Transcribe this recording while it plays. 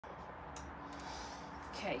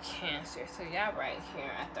Okay, Cancer. So y'all right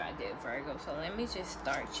here after I did Virgo. So let me just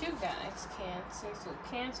start you guys, Cancer. So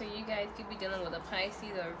Cancer, you guys could be dealing with a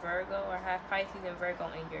Pisces or Virgo, or have Pisces and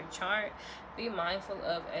Virgo in your chart. Be mindful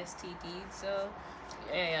of STDs, so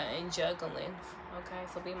and juggling. Okay,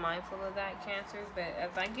 so be mindful of that, Cancer. But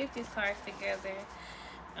as I get these cards together,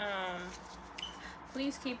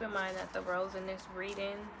 please keep in mind that the roles in this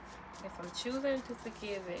reading, if I'm choosing to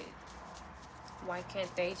forgive it, why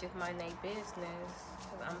can't they just mind their business?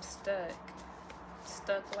 Because I'm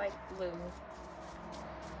stuck like glue.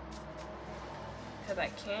 Because I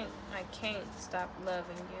can't stop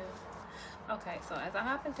loving you. Okay, so as I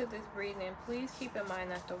hop into this reading, please keep in mind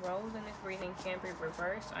that the roles in this reading can be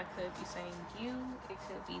reversed. I could be saying you, it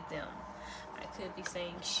could be them. I could be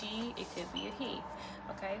saying she, it could be a he.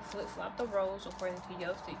 Okay, flip-flop the roles according to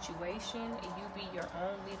your situation, and you be your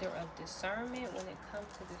own leader of discernment when it comes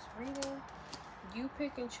to this reading. You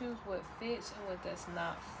pick and choose what fits and what does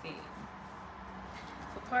not fit.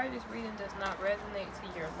 If a part of this reading does not resonate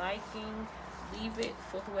to your liking, leave it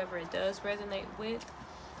for whoever it does resonate with,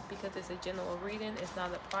 because it's a general reading. It's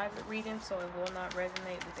not a private reading, so it will not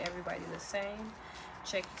resonate with everybody the same.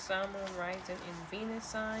 Check your sun, moon, rising, and Venus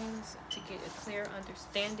signs to get a clear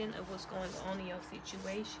understanding of what's going on in your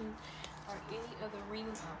situation, or any other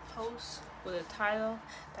reading or post with a title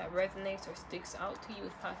that resonates or sticks out to you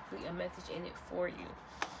is possibly a message in it for you.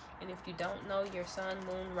 And if you don't know your sun,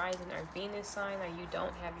 moon, rising, or Venus sign, or you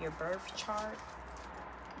don't have your birth chart,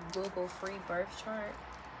 Google free birth chart,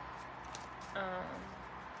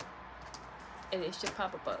 and it should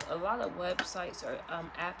pop up a lot of websites or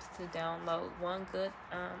apps to download. One good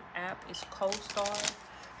app is CoStar,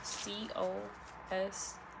 COSTAR.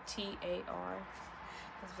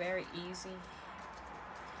 It's very easy.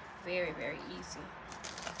 Very, very easy.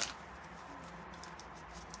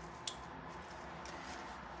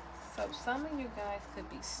 So some of you guys could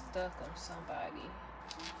be stuck on somebody.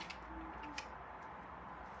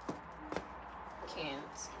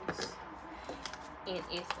 Cancers. And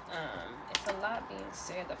it's a lot being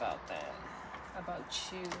said about that,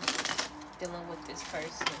 about you dealing with this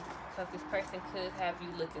person, because this person could have you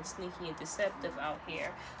looking sneaky and deceptive out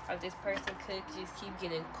here, or this person could just keep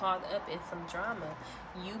getting caught up in some drama.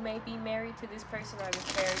 You may be married to this person, or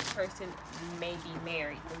this person may be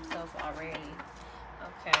married themselves already.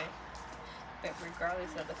 Okay, but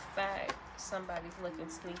regardless of the fact, somebody's looking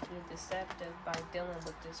sneaky and deceptive by dealing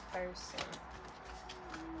with this person.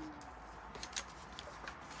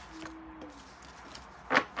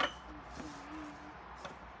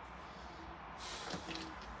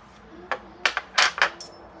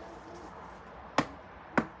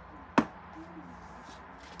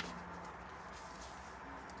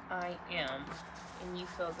 I am, and you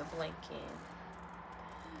feel the blanking.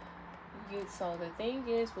 So the thing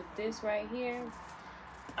is with this right here,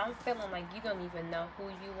 I'm feeling like you don't even know who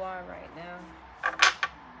you are right now.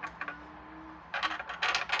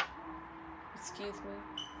 Excuse me.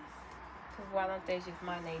 Because why don't they just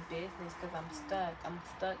mind their business? Because I'm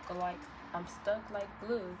stuck like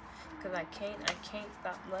glue. Because I can't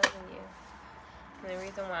stop loving you. And the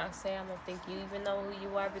reason why I say I don't think you even know who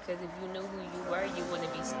you are, because if you knew who you were, you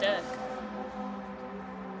wouldn't be stuck.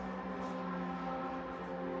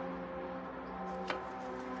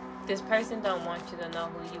 This person don't want you to know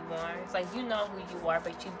who you are. It's like you know who you are,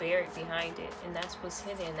 but you buried behind it. And that's what's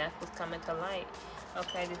hidden. That's what's coming to light.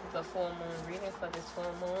 Okay, this is a full moon reading for this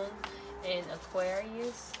full moon in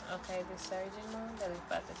Aquarius. Okay, the surging moon that is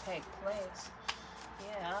about to take place.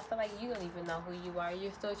 Yeah, I feel like you don't even know who you are.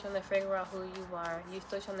 You're still trying to figure out who you are. You're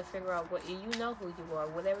still trying to figure out what you know who you are.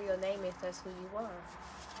 Whatever your name is, that's who you are.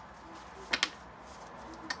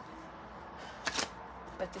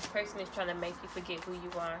 But this person is trying to make you forget who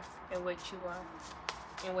you are and what you are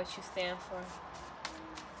and what you stand for.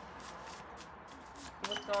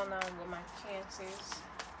 What's going on with my Cancers?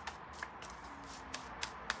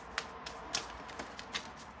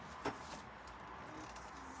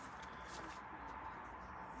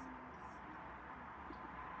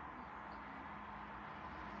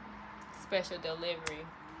 Special delivery.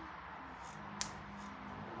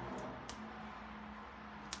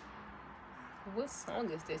 What song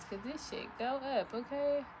is this? Cause this shit go up,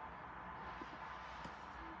 okay?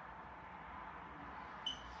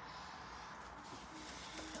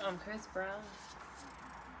 Chris Brown.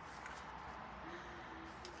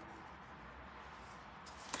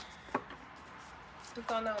 What's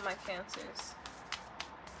going on with my Cancers?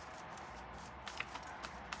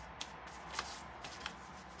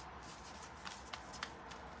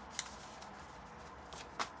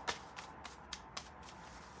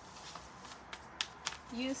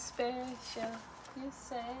 You special, you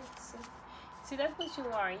sexy, See, that's what you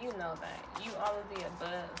are, and you know that. You all of the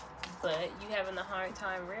above, but you having a hard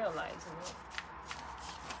time realizing it.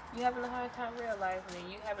 You having a hard time realizing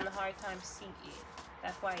it. You having a hard time seeing it.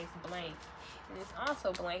 That's why it's blank. And it's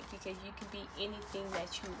also blank because you can be anything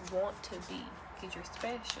that you want to be, because you're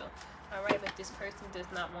special. Alright, but this person does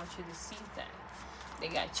not want you to see that. They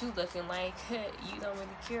got you looking like you don't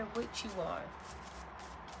really care what you are.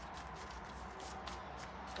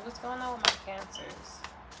 What's going on with my Cancers?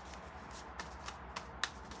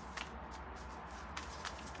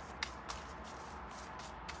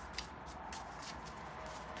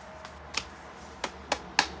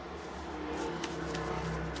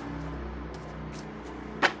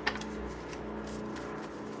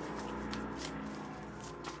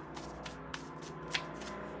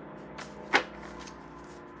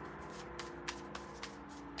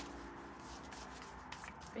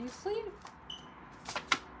 Are you asleep?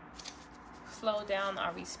 Slow down,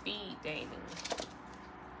 are we speed dating?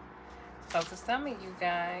 So for some of you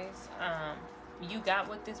guys, you got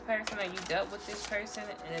with this person, or you dealt with this person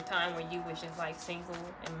in a time when you was just like single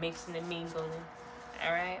and mixing and mingling,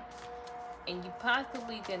 all right? And you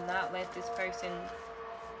possibly did not let this person,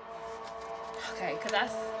 okay, because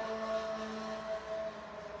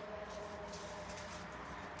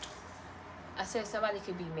I said somebody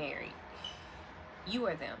could be married. You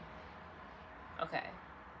or them, okay?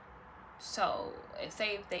 So,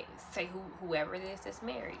 say if they say whoever it is that's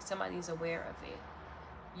married, somebody's aware of it.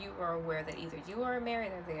 You are aware that either you are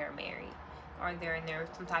married or they are married, or they're in there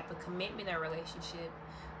some type of commitment or relationship.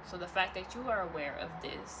 So the fact that you are aware of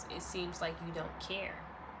this, it seems like you don't care,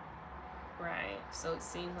 right? So it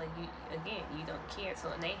seems like you don't care. So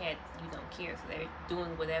and they had you don't care, so they're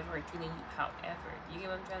doing whatever or treating you however. You get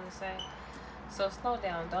what I'm trying to say? So slow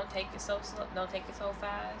down. Don't take it so slow. Don't take it so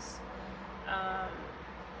fast.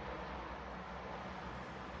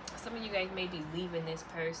 Some of you guys may be leaving this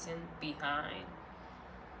person behind.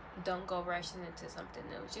 Don't go rushing into something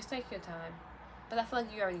new. Just take your time. But I feel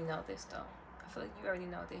like you already know this, though. I feel like you already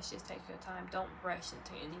know this. Just take your time. Don't rush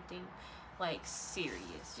into anything, like,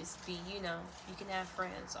 serious. Just be, you can have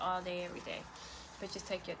friends all day, every day. But just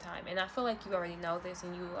take your time. And I feel like you already know this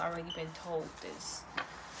and you've already been told this.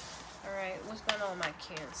 Alright, what's going on with my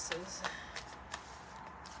Cancers?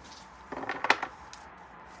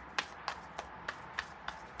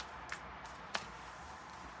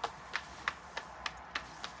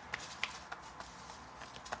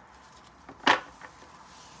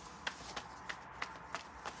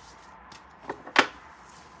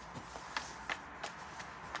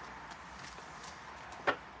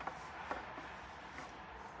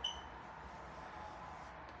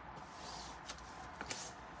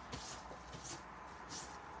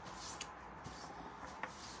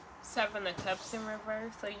 Seven of Cups in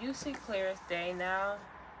reverse. So you see clear as day now.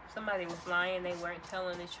 Somebody was lying. They weren't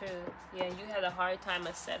telling the truth. Yeah, you had a hard time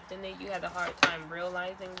accepting it. You had a hard time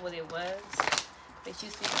realizing what it was. But you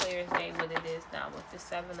see clear as day what it is now with the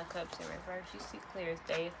Seven of Cups in reverse. You see clear as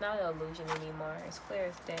day. It's not an illusion anymore. It's clear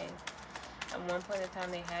as day. At one point in time,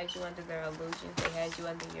 they had you under their illusions. They had you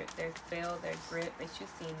under their spell, their grip. But you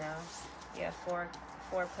see now. Yeah, Four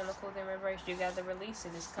Pentacles in reverse. You gotta release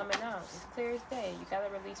it. It's coming out. It's clear as day. You gotta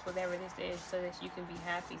release whatever this is so that you can be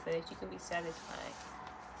happy, so that you can be satisfied.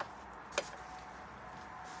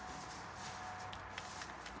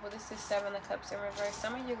 What is this Seven of Cups in reverse?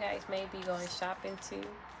 Some of you guys may be going shopping too.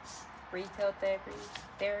 Retail therapy.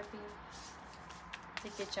 To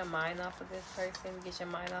get your mind off of this person. Get your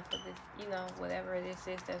mind off of this, whatever this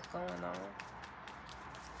is that's going on.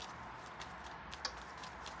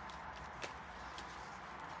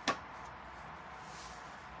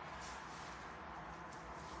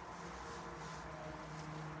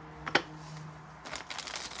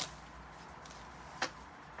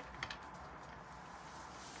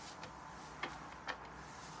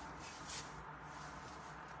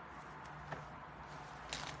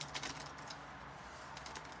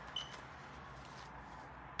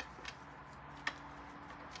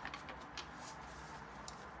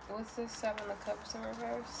 What's this Seven of Cups in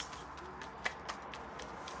reverse?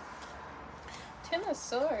 Ten of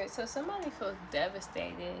Swords. So somebody feels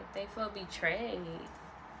devastated. They feel betrayed.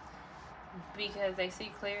 Because they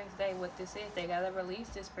see clear as day what this is. They gotta release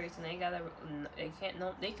this person. Somebody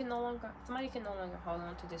can no longer hold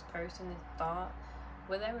on to this person, this thought.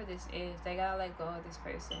 Whatever this is, they gotta let go of this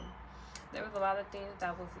person. There was a lot of things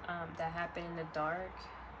that that happened in the dark.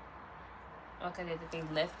 Okay, that they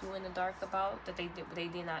left you in the dark about, that they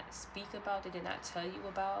did not speak about, they did not tell you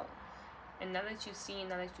about. And now that you see,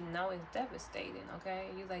 now that you know, it's devastating, okay?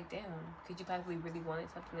 You're like, damn, because you probably really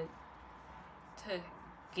wanted something to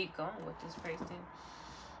get going with this person.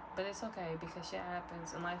 But it's okay because shit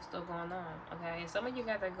happens and life's still going on, okay? And some of you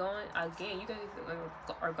guys are going, again, you guys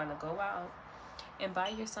are going to go out and buy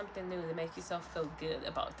you something new to make yourself feel good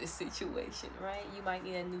about this situation, right? You might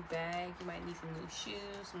need a new bag, you might need some new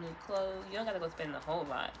shoes, some new clothes. You don't got to go spend a whole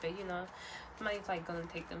lot, but you know, somebody's like going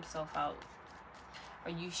to take themselves out.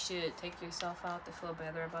 Or you should take yourself out to feel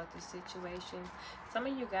better about this situation. Some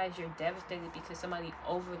of you guys, you're devastated because somebody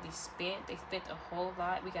overly spent. They spent a whole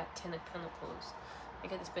lot. We got 10 of Pentacles. They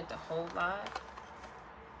could have spent a whole lot.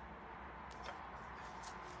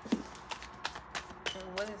 And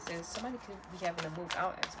what is this? Somebody could be having to move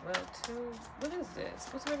out as well too. What is this?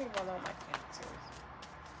 What's really going on, my Cancers?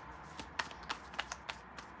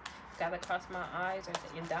 Gotta cross my I's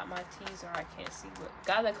and dot my T's, or I can't see what.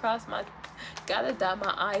 Gotta dot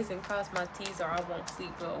my I's and cross my T's, or I won't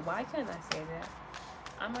sleep well. Why can't I say that?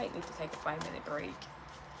 I might need to take a 5-minute break.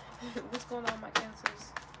 What's going on, my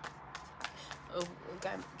Cancers? Oh,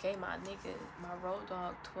 gave my nigga, my road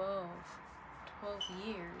dog, 12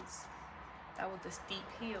 years. That was a steep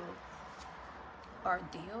hill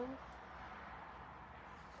ordeal.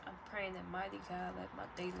 I'm praying that mighty God let my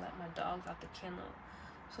dogs out the kennel.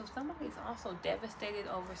 So somebody's also devastated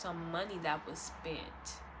over some money that was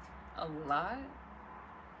spent. A lot.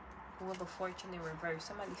 Wheel of Fortune in reverse.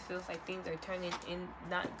 Somebody feels like things are turning in,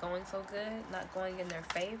 not going so good, not going in their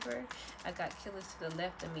favor. I got killers to the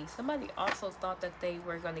left of me. Somebody also thought that they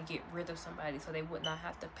were going to get rid of somebody so they would not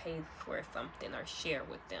have to pay for something or share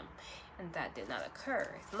with them. And that did not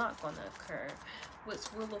occur. It's not going to occur.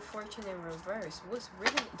 What's Wheel of Fortune in reverse? What's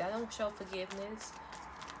really, that don't show forgiveness.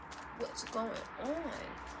 What's going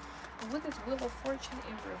on? What is Wheel of Fortune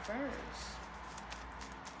in reverse?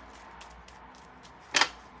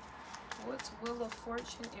 What's Wheel of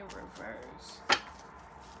Fortune in reverse?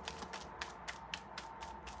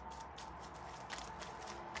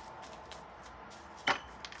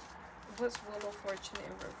 What's Wheel of Fortune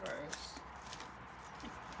in reverse?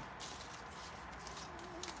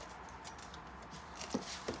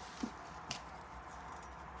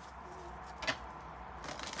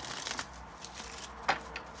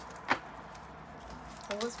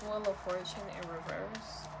 What's Wheel of Fortune in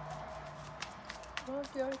reverse? Well,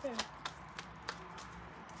 the other thing.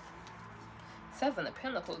 7 of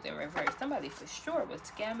Pentacles in reverse. Somebody for sure was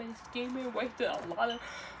scamming, scheming, wasted a lot of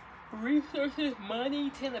resources, money.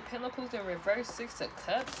 10 of Pentacles in reverse. 6 of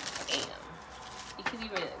Cups. Damn. It could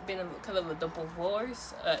even been because of a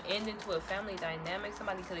divorce, ending to a family dynamic.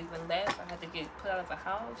 Somebody could have even left or had to get put out of a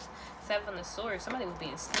house. 7 of Swords. Somebody was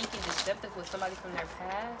being sneaky, deceptive with somebody from their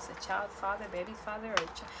past. A child's father, baby's father, or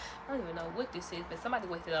I don't even know what this is, but somebody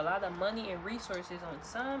wasted a lot of money and resources on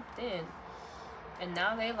something. And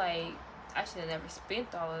now they like, I should have never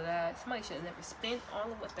spent all of that. Somebody should have never spent all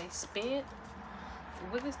of what they spent.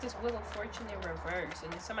 What is this Wheel of Fortune in reverse?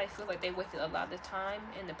 And then somebody feels like they wasted a lot of time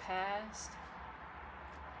in the past.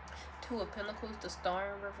 2 of Pentacles, the Star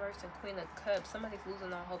in reverse, and Queen of Cups. Somebody's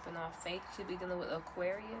losing all hope and all faith. Should be dealing with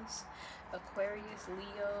Aquarius,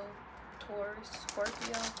 Leo, Taurus,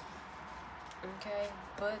 Scorpio. Okay,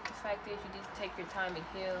 but the fact is, you need to take your time and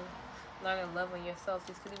heal. Learn to love on yourself.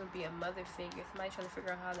 This could even be a mother figure. Somebody trying to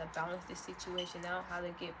figure out how to balance this situation out, how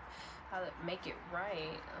to make it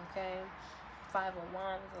right. Okay. 5 of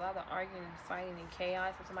Wands. A lot of arguing and fighting and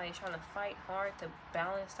chaos. And somebody's trying to fight hard to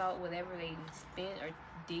balance out whatever they spent or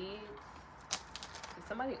did. If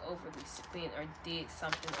somebody overly spent or did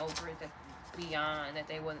something over it that beyond that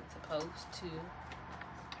they wasn't supposed to,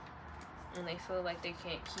 and they feel like they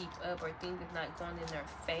can't keep up or things is not going in their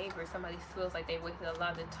favor. Somebody feels like they wasted a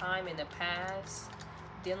lot of time in the past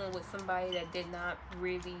dealing with somebody that did not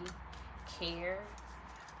really care,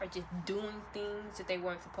 or just doing things that they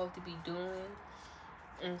weren't supposed to be doing.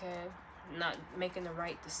 Okay, not making the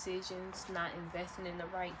right decisions, not investing in the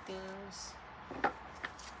right things.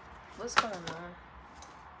 What's going on?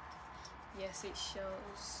 Yes, it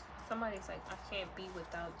shows. Somebody's like, I can't be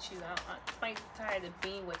without you. I'm tired of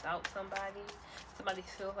being without somebody. Somebody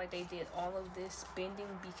feels like they did all of this spending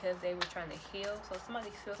because they were trying to heal. So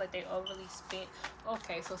somebody feels like they overly spent.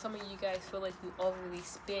 Okay, so some of you guys feel like you overly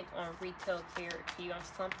spent on retail therapy, on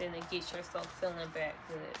something to get yourself feeling back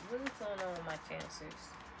good. What is going on with my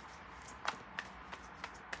Cancers?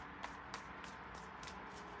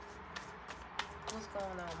 What's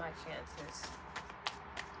going on with my Cancers?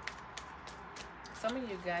 Some of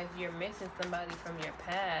you guys, you're missing somebody from your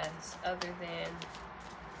past other than,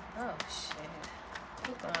 oh shit,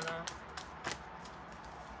 what's going on?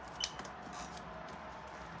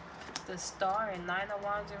 The Star and 9 of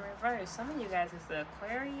Wands in reverse. Some of you guys is the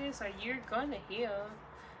Aquarius, or you're going to heal.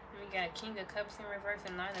 got King of Cups in reverse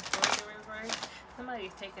and Nine of Swords in reverse.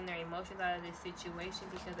 Somebody's taking their emotions out of this situation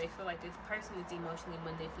because they feel like this person is emotionally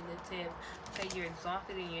manipulative. Okay, you're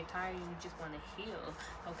exhausted and you're tired and you just want to heal.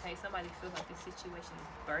 Okay, somebody feels like this situation is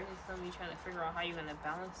burdensome. You're trying to figure out how you're going to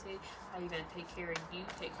balance it, how you're going to take care of you,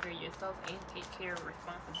 take care of yourself, and take care of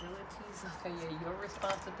responsibilities. Okay, yeah, your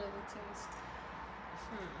responsibilities.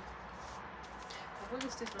 What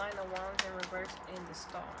is this Nine of Wands in reverse and the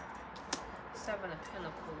Star? Seven of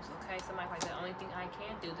Pentacles. Okay, somebody like the only thing I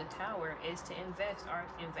can do, the Tower, is to invest or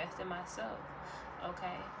invest in myself.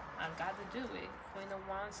 Okay, I got to do it. Queen of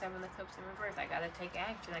Wands, Seven of Cups in reverse. I got to take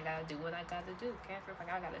action. I got to do what I got to do. Cancer,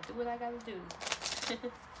 like I got to do what I got to do.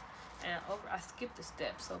 And I skipped a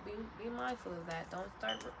step, so be mindful of that. Don't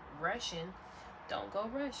start rushing. Don't go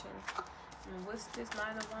rushing. And what's this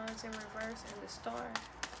Nine of Wands in reverse and the Star?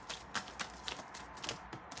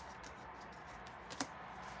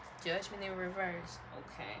 Judgment in reverse.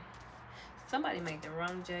 Okay. Somebody made the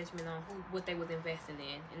wrong judgment on what they was investing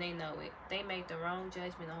in, and they know it. They made the wrong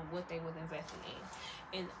judgment on what they was investing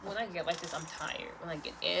in. And when I get like this, I'm tired. When I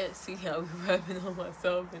get antsy, I'll be rubbing on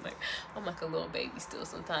myself, and like I'm like a little baby still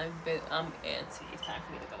sometimes, but I'm antsy. It's time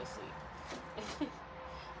for me to go to sleep.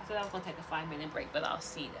 I said I was gonna take a 5-minute break, but I'll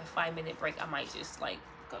see. That 5-minute break, I might just like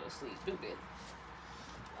go to sleep. Do it.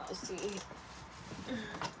 I'll see.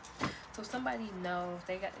 So somebody knows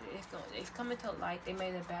it's coming to light. They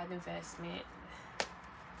made a bad investment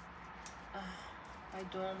by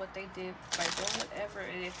doing what they did, by doing whatever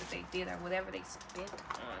it is that they did, or whatever they spent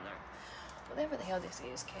on, or whatever the hell this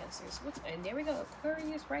is, Cancers. And there we go,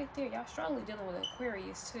 Aquarius right there. Y'all strongly dealing with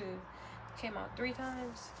Aquarius too. Came out 3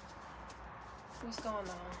 times. What's going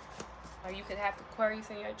on? Or you could have Aquarius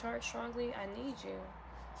in your chart strongly. I need you,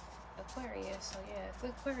 Aquarius. So yeah, it's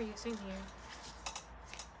Aquarius in here.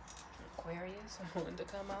 Aquarius, I wanted to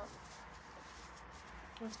come out.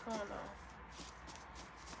 What's going on?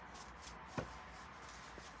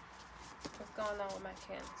 What's going on with my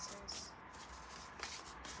Cancers?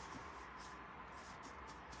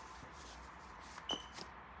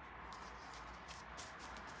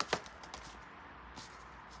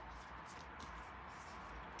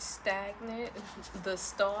 Stagnant. The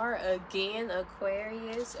Star again,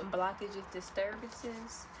 Aquarius, blockages,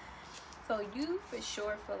 disturbances. So you for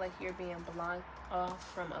sure feel like you're being blocked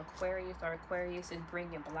off from Aquarius, or Aquarius is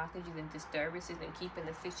bringing blockages and disturbances and keeping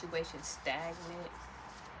the situation stagnant.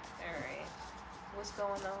 Alright. What's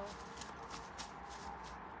going on?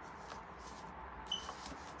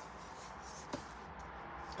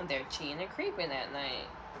 And they're cheating and creeping at night.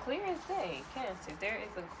 Clear as day, Cancer. There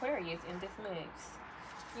is Aquarius in this mix.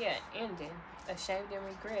 Yeah, ending. Ashamed and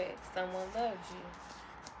regret. Someone loves you.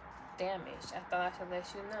 Damaged. I thought I should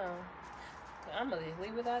let you know. I'm gonna just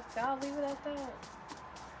leave it at that. I'll leave it at that.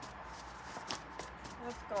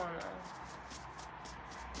 What's going on?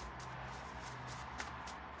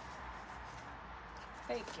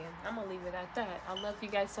 Faking. I'm gonna leave it at that. I love you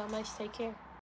guys so much. Take care.